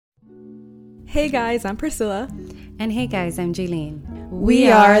Hey guys, I'm Priscilla. And hey guys, I'm Jaylene.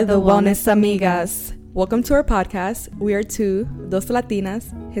 We are the Wellness Amigas. Welcome to our podcast. We are two Dos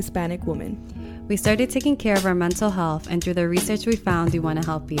Latinas, Hispanic women. We started taking care of our mental health, and through the research we found, we want to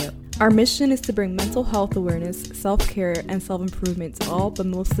help you. Our mission is to bring mental health awareness, self-care, and self-improvement to all, but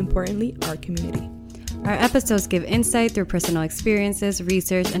most importantly, our community. Our episodes give insight through personal experiences,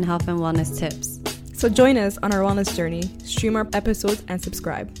 research, and health and wellness tips. So join us on our wellness journey, stream our episodes, and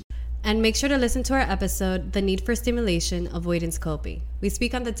subscribe. And make sure to listen to our episode, The Need for Stimulation, Avoidance Coping. We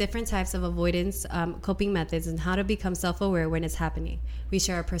speak on the different types of avoidance coping methods and how to become self-aware when it's happening. We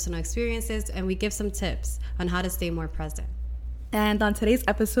share our personal experiences and we give some tips on how to stay more present. And on today's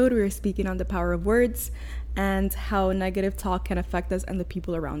episode, we are speaking on the power of words and how negative talk can affect us and the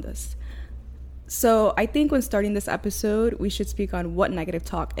people around us. So I think when starting this episode, we should speak on what negative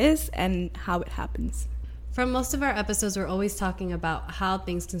talk is and how it happens. From most of our episodes, we're always talking about how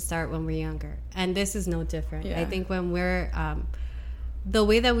things can start when we're younger. And this is no different. Yeah. I think when we're, the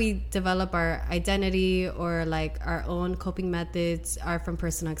way that we develop our identity or like our own coping methods are from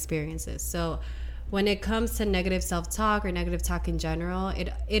personal experiences. So when it comes to negative self-talk or negative talk in general,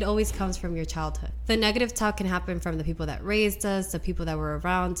 it always comes from your childhood. The negative talk can happen from the people that raised us, the people that were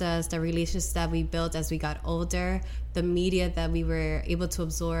around us, the relationships that we built as we got older, the media that we were able to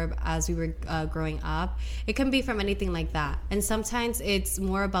absorb as we were growing up. It can be from anything like that. And sometimes it's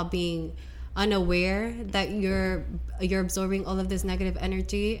more about being unaware that you're absorbing all of this negative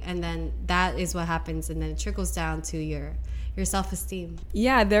energy, and then that is what happens, and then it trickles down to your self-esteem.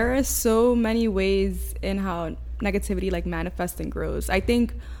 Yeah, there are so many ways in how negativity like manifests and grows. I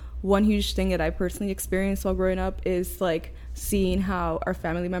think one huge thing that I personally experienced while growing up is like seeing how our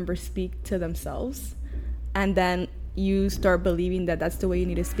family members speak to themselves, and then you start believing that that's the way you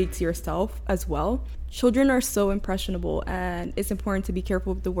need to speak to yourself as well. Children are so impressionable, and it's important to be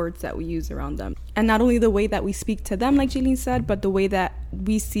careful with the words that we use around them. And not only the way that we speak to them, like Jaylene said, but the way that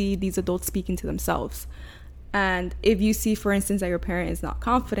we see these adults speaking to themselves. And if you see, for instance, that your parent is not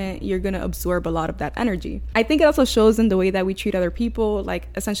confident, you're going to absorb a lot of that energy. I think it also shows in the way that we treat other people, like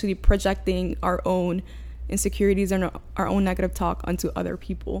essentially projecting our own insecurities and our own negative talk onto other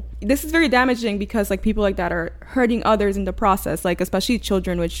people. This is very damaging because like people like that are hurting others in the process, like especially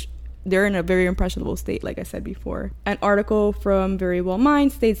children, which they're in a very impressionable state, like I said before. An article from Very Well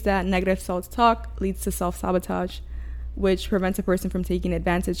Mind states that negative self-talk leads to self-sabotage, which prevents a person from taking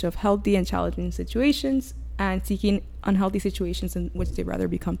advantage of healthy and challenging situations and seeking unhealthy situations in which they'd rather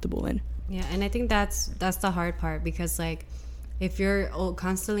be comfortable in. Yeah, and I think that's the hard part, because like if you're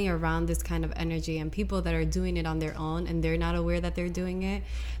constantly around this kind of energy and people that are doing it on their own and they're not aware that they're doing it,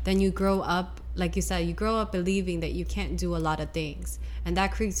 then you grow up, like you said, you grow up believing that you can't do a lot of things. And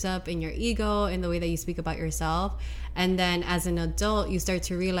that creeps up in your ego, in the way that you speak about yourself. And then as an adult, you start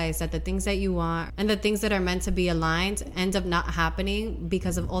to realize that the things that you want and the things that are meant to be aligned end up not happening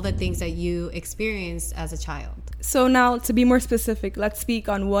because of all the things that you experienced as a child. So now, to be more specific, let's speak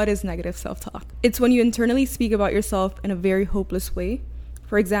on what is negative self-talk. It's when you internally speak about yourself in a very hopeless way.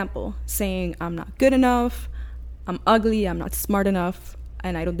 For example, saying, I'm not good enough, I'm ugly, I'm not smart enough,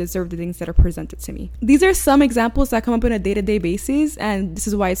 and I don't deserve the things that are presented to me. These are some examples that come up on a day-to-day basis, and this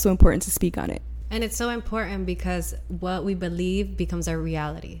is why it's so important to speak on it. And it's so important because what we believe becomes our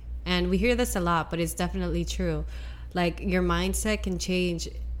reality. And we hear this a lot, but it's definitely true. Like your mindset can change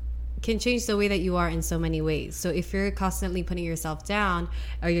the way that you are in so many ways. So if you're constantly putting yourself down,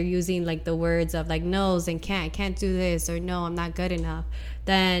 or you're using like the words of like no's and can't do this, or no, I'm not good enough,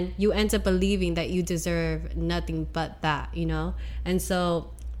 then you end up believing that you deserve nothing but that, you know? And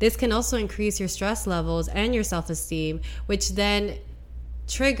so this can also increase your stress levels and your self-esteem, which then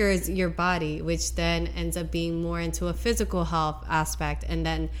triggers your body, which then ends up being more into a physical health aspect. And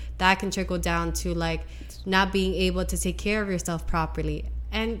then that can trickle down to like not being able to take care of yourself properly.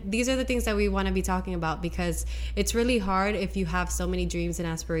 And these are the things that we want to be talking about, because it's really hard if you have so many dreams and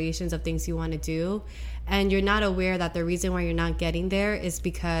aspirations of things you want to do, and you're not aware that the reason why you're not getting there is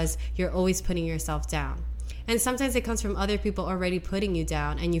because you're always putting yourself down. And sometimes it comes from other people already putting you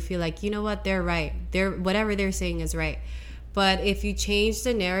down, and you feel like, you know what, they're right. Whatever they're saying is right. But if you change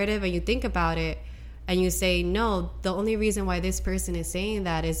the narrative and you think about it, and you say, no, the only reason why this person is saying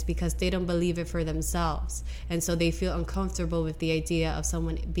that is because they don't believe it for themselves. And so they feel uncomfortable with the idea of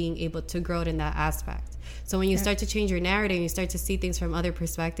someone being able to grow in that aspect. So when you start to change your narrative, you start to see things from other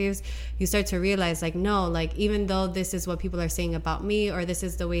perspectives, you start to realize like, no, like even though this is what people are saying about me, or this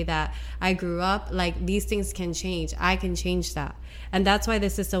is the way that I grew up, like these things can change. I can change that. And that's why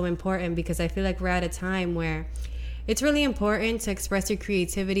this is so important, because I feel like we're at a time where it's really important to express your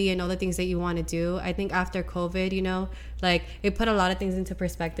creativity and all the things that you want to do. I think after COVID, you know, like it put a lot of things into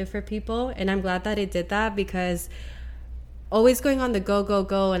perspective for people. And I'm glad that it did that, because always going on the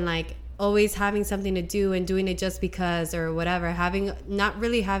go, and like always having something to do and doing it just because or whatever, not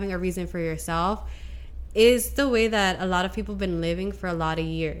really having a reason for yourself is the way that a lot of people have been living for a lot of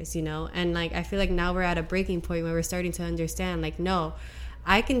years, you know? And like, I feel like now we're at a breaking point where we're starting to understand, like, no,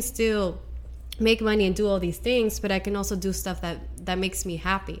 I can still make money and do all these things, but I can also do stuff that makes me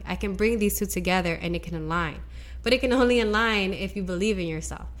happy. I can bring these two together and it can align. But it can only align if you believe in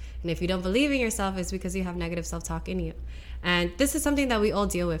yourself. And if you don't believe in yourself, it's because you have negative self-talk in you. And this is something that we all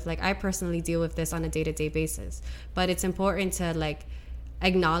deal with. Like, I personally deal with this on a day-to-day basis. But it's important to, like,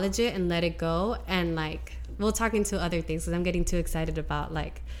 acknowledge it and let it go. And, like, we'll talk into other things because I'm getting too excited about,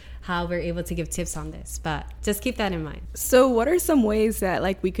 like, how we're able to give tips on this. But just keep that in mind. So what are some ways that,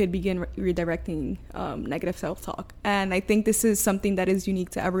 like, we could begin redirecting negative self-talk? And I think this is something that is unique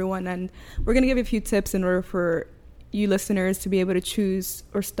to everyone. And we're going to give you a few tips in order for you listeners to be able to choose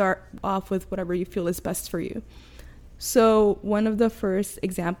or start off with whatever you feel is best for you. So one of the first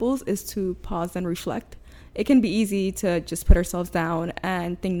examples is to pause and reflect. It can be easy to just put ourselves down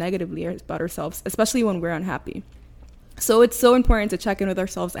and think negatively about ourselves, especially when we're unhappy. So it's so important to check in with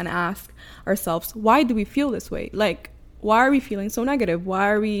ourselves and ask ourselves, why do we feel this way? Like, why are we feeling so negative? Why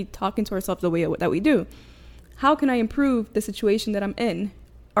are we talking to ourselves the way that we do? How can I improve the situation that I'm in?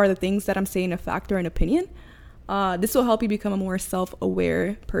 Are the things that I'm saying a fact or an opinion? This will help you become a more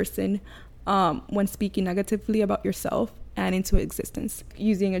self-aware person when speaking negatively about yourself and into existence.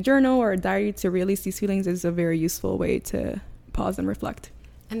 Using a journal or a diary to release these feelings is a very useful way to pause and reflect.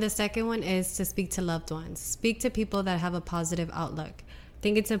 And the second one is to speak to loved ones. Speak to people that have a positive outlook. I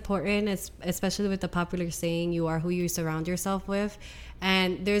think it's important, especially with the popular saying, you are who you surround yourself with.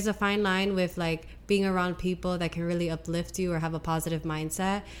 And there's a fine line with, like, being around people that can really uplift you or have a positive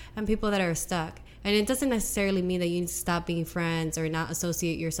mindset, and people that are stuck. And it doesn't necessarily mean that you need to stop being friends or not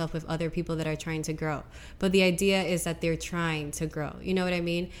associate yourself with other people that are trying to grow. But the idea is that they're trying to grow. You know what I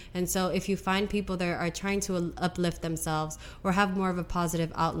mean? And so if you find people that are trying to uplift themselves or have more of a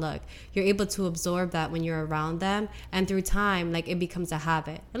positive outlook, you're able to absorb that when you're around them. And through time, like, it becomes a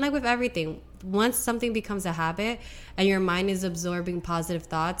habit. And like with everything, once something becomes a habit and your mind is absorbing positive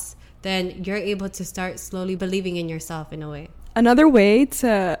thoughts, then you're able to start slowly believing in yourself in a way. Another way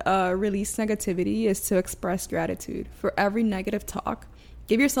to release negativity is to express gratitude. For every negative talk,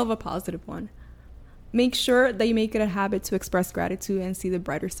 give yourself a positive one. Make sure that you make it a habit to express gratitude and see the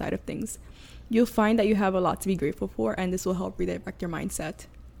brighter side of things. You'll find that you have a lot to be grateful for, and this will help redirect your mindset.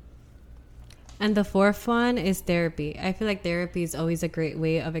 And the fourth one is therapy. I feel like therapy is always a great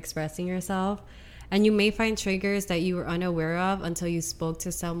way of expressing yourself. And you may find triggers that you were unaware of until you spoke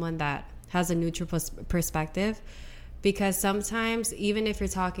to someone that has a neutral perspective. Because sometimes, even if you're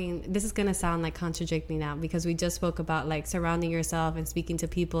talking, this is going to sound like contradicting now, because we just spoke about, like, surrounding yourself and speaking to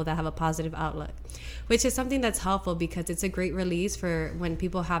people that have a positive outlook, which is something that's helpful because it's a great release for when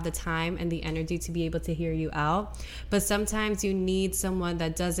people have the time and the energy to be able to hear you out. But sometimes you need someone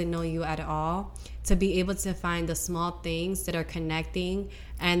that doesn't know you at all to be able to find the small things that are connecting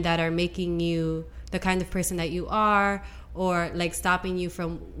and that are making you the kind of person that you are, or like stopping you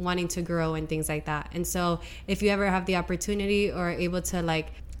from wanting to grow and things like that. And so if you ever have the opportunity or are able to,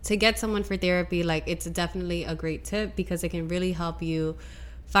 like, to get someone for therapy, like, it's definitely a great tip because it can really help you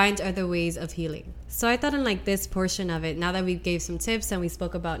find other ways of healing. So I thought in, like, this portion of it, now that we gave some tips and we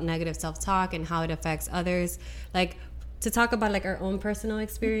spoke about negative self-talk and how it affects others, like, to talk about, like, our own personal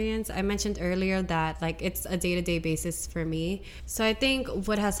experience, I mentioned earlier that, like, it's a day-to-day basis for me. So I think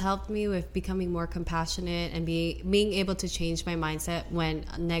what has helped me with becoming more compassionate and being able to change my mindset when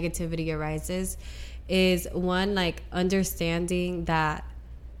negativity arises is, one, like, understanding that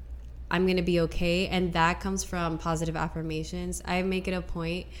I'm going to be okay. And that comes from positive affirmations. I make it a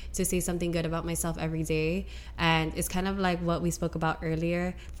point to say something good about myself every day. And it's kind of like what we spoke about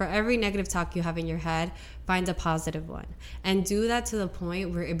earlier. For every negative talk you have in your head, find a positive one. And do that to the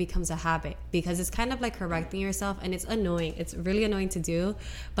point where it becomes a habit. Because it's kind of like correcting yourself. And it's annoying. It's really annoying to do.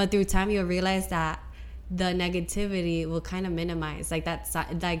 But through time, you'll realize that the negativity will kind of minimize. Like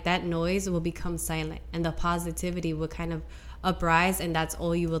that noise will become silent. And the positivity will kind of uprise, and that's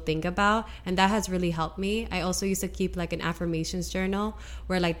all you will think about. And that has really helped me. I also used to keep, like, an affirmations journal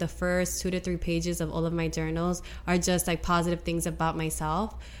where, like, the first 2 to 3 pages of all of my journals are just, like, positive things about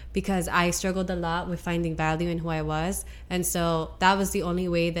myself, because I struggled a lot with finding value in who I was. And so that was the only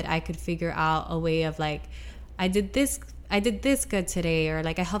way that I could figure out a way of, like, I did this I did this good today, or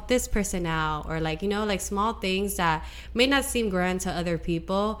like I helped this person out, or like, you know, like small things that may not seem grand to other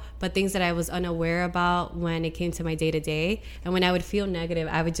people, but things that I was unaware about when it came to my day to day. And when I would feel negative,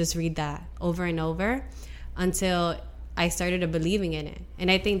 I would just read that over and over until I started believing in it.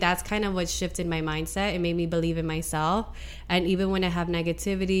 And I think that's kind of what shifted my mindset. It made me believe in myself. And even when I have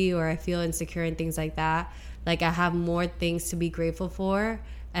negativity or I feel insecure and things like that, like I have more things to be grateful for,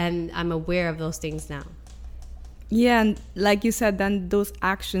 and I'm aware of those things now. Yeah, and like you said, then those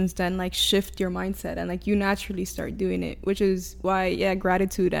actions then like shift your mindset, and like you naturally start doing it, which is why, yeah,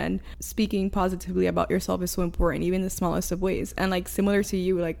 gratitude and speaking positively about yourself is so important, even the smallest of ways. And like similar to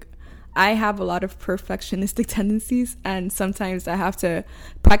you, like I have a lot of perfectionistic tendencies, and sometimes I have to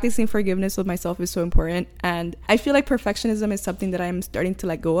practicing forgiveness with myself is so important. And I feel like perfectionism is something that I'm starting to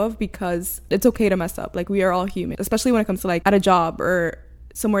let go of, because it's okay to mess up. Like we are all human, especially when it comes to like at a job or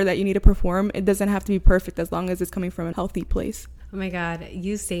somewhere that you need to perform. It doesn't have to be perfect as long as it's coming from a healthy place. Oh my God,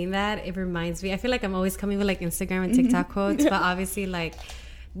 you saying that, it reminds me, I feel like I'm always coming with like Instagram and TikTok quotes, but obviously like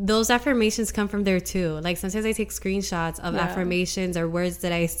those affirmations come from there too. Like sometimes I take screenshots of affirmations or words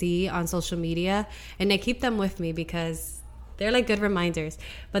that I see on social media, and I keep them with me because they're like good reminders.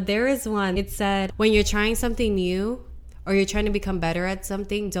 But there is one, it said, when you're trying something new or you're trying to become better at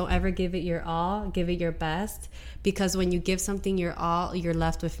something, don't ever give it your all, give it your best. Because when you give something your all, you're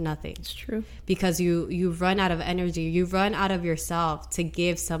left with nothing. It's true. Because you run out of energy, you run out of yourself to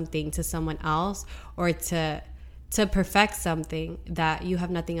give something to someone else, or to perfect something that you have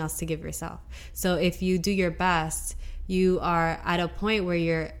nothing else to give yourself. So if you do your best, you are at a point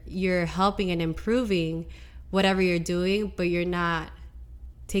where you're helping and improving whatever you're doing, but you're not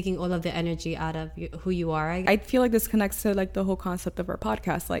taking all of the energy out of who you are. I feel like this connects to like the whole concept of our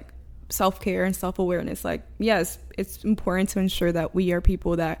podcast, like self-care and self-awareness. Like, yes, it's important to ensure that we are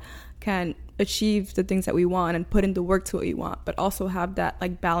people that can achieve the things that we want and put in the work to what we want, but also have that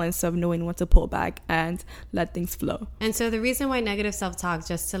like balance of knowing when to pull back and let things flow. And so the reason why negative self-talk,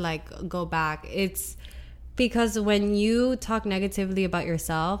 just to like go back, it's because when you talk negatively about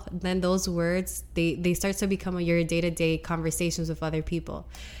yourself, then those words, they start to become your day-to-day conversations with other people.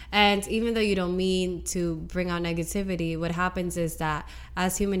 And even though you don't mean to bring out negativity, what happens is that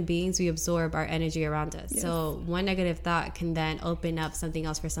as human beings, we absorb our energy around us. Yes. So one negative thought can then open up something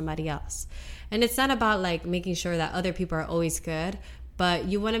else for somebody else. And it's not about like making sure that other people are always good, but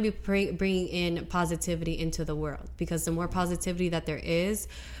you want to be bringing in positivity into the world, because the more positivity that there is,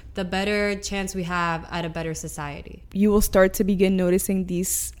 the better chance we have at a better society. You will start to begin noticing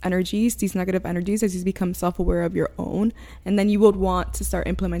these energies, these negative energies, as you become self-aware of your own, and then you would want to start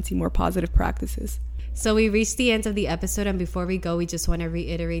implementing more positive practices. So we reached the end of the episode, and before we go, we just want to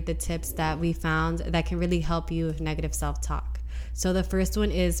reiterate the tips that we found that can really help you with negative self-talk. So the first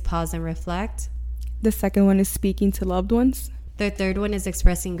one is pause and reflect. The second one is speaking to loved ones. The third one is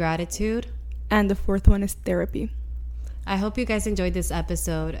expressing gratitude. And the fourth one is therapy. I hope you guys enjoyed this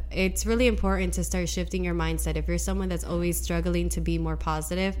episode. It's really important to start shifting your mindset. If you're someone that's always struggling to be more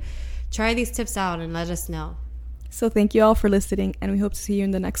positive, try these tips out and let us know. So thank you all for listening, and we hope to see you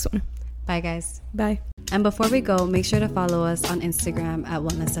in the next one. Bye, guys. Bye. And before we go, make sure to follow us on Instagram at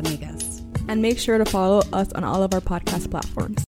Wellness Amigas. And make sure to follow us on all of our podcast platforms.